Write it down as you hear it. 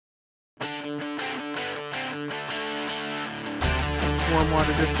warm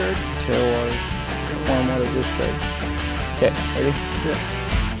water discharge. Tailwaters, warm water discharge. Okay, ready?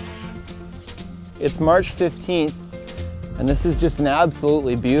 Yeah. It's March 15th, and this is just an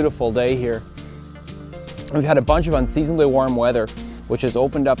absolutely beautiful day here. We've had a bunch of unseasonably warm weather, which has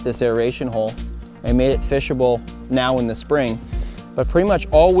opened up this aeration hole and made it fishable now in the spring. But pretty much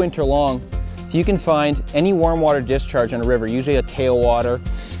all winter long, if you can find any warm water discharge on a river, usually a tailwater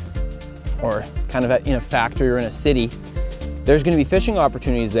or kind of in a factory or in a city, there's going to be fishing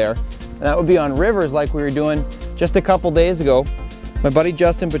opportunities there. And that would be on rivers like we were doing just a couple days ago. My buddy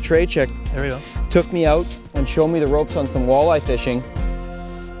Justin Petracek There we go. took me out and showed me the ropes on some walleye fishing.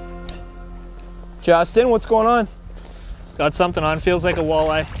 Justin, what's going on? Got something on, feels like a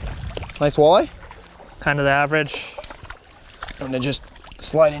walleye. Nice walleye? Kind of the average. I'm gonna just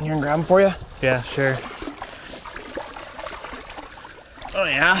slide in here and grab them for you. Yeah, sure. Oh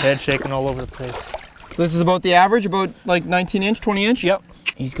yeah. Head shaking all over the place. So this is about the average, about like 19 inch, 20 inch? Yep.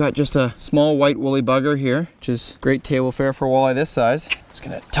 He's got just a small white woolly bugger here, which is great table fare for a walleye this size. Just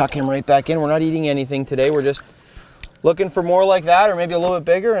gonna tuck him right back in. We're not eating anything today. We're just looking for more like that or maybe a little bit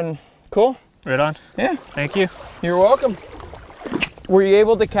bigger and cool. Right on. Yeah. Thank you. You're welcome. Were you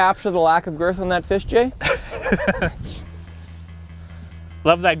able to capture the lack of girth on that fish, Jay?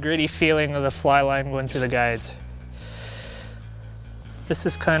 Love that gritty feeling of the fly line going through the guides. This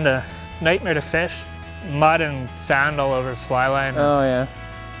is kind of nightmare to fish. Mud and sand all over the fly line. Oh yeah.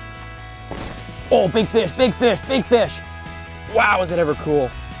 Oh, big fish, big fish, big fish. Wow, is that ever cool.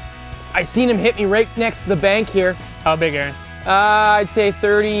 I seen him hit me right next to the bank here. How big, Aaron? I'd say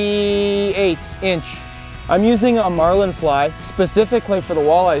 38 inch. I'm using a marlin fly specifically for the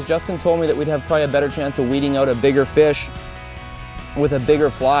walleyes. Justin told me that we'd have probably a better chance of weeding out a bigger fish with a bigger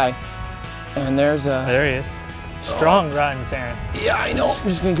fly. And there's a... There he is. Strong runs, Aaron. Yeah, I know. I'm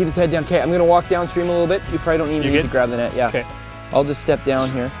just gonna keep his head down. Okay, I'm gonna walk downstream a little bit. You probably don't even need to grab the net. Yeah. Okay. I'll just step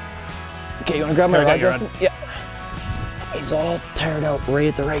down here. Okay, you wanna grab my rod, Justin? Yeah. He's all tired out right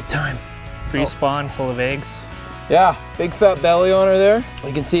at the right time. Pre-spawn, full of eggs. Yeah, big fat belly on her there.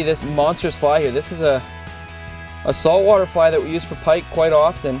 You can see this monstrous fly here. This is a saltwater fly that we use for pike quite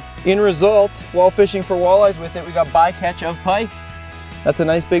often. In result, while fishing for walleyes with it, we got bycatch of pike. That's a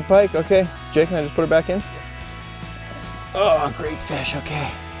nice big pike. Okay, Jay, can I just put her back in? Oh, great fish, okay.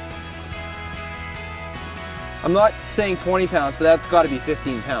 I'm not saying 20 pounds, but that's gotta be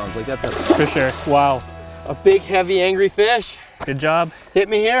 15 pounds. Like that's a... For sure, wow. A big, heavy, angry fish. Good job. Hit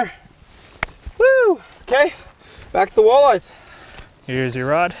me here. Woo, okay. Back to the walleyes. Here's your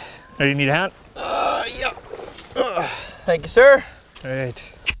rod. Oh, you need a hand? Yep. Thank you, sir. All right.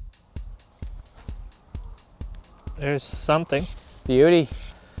 There's something. Beauty.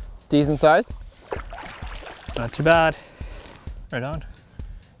 Decent sized? Not too bad. Right on.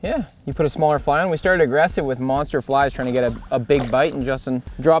 Yeah, you put a smaller fly on. We started aggressive with monster flies trying to get a big bite, and Justin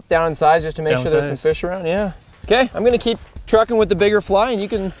dropped down in size just to make sure there's some fish around. Yeah. Okay, I'm gonna keep trucking with the bigger fly and you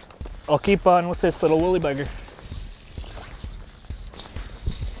can... I'll keep on with this little woolly bugger.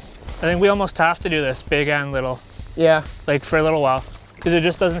 I think we almost have to do this, big and little. Yeah. Like for a little while, because it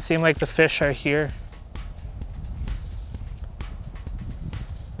just doesn't seem like the fish are here.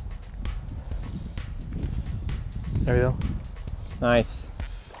 There we go. Nice.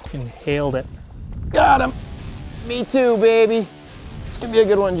 Inhaled it. Got him. Me too, baby. This could be a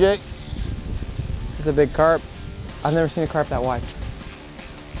good one, Jake. It's a big carp. I've never seen a carp that wide.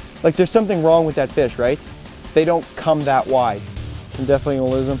 Like there's something wrong with that fish, right? They don't come that wide. I'm definitely gonna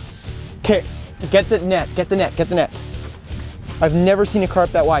lose them. Okay, get the net, get the net, get the net. I've never seen a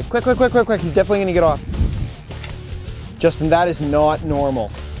carp that wide. Quick, quick, quick, quick, quick. He's definitely gonna get off. Justin, that is not normal.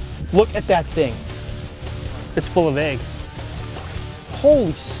 Look at that thing. It's full of eggs.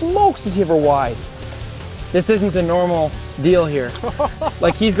 Holy smokes, is he ever wide? This isn't a normal deal here.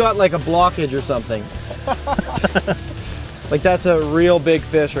 Like he's got like a blockage or something. Like that's a real big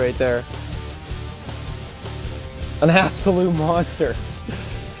fish right there. An absolute monster.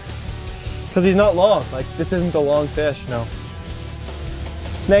 Because he's not long. Like this isn't a long fish, no.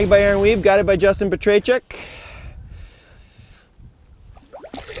 Snagged by Aaron Weave, got it by Justin Petracek.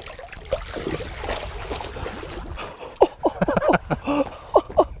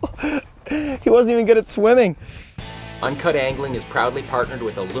 He wasn't even good at swimming. Uncut Angling is proudly partnered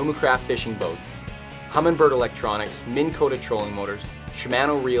with Alumacraft Fishing Boats, Humminbird Electronics, Minn Kota Trolling Motors,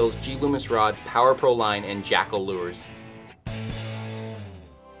 Shimano Reels, G Loomis Rods, Power Pro Line, and Jackal Lures.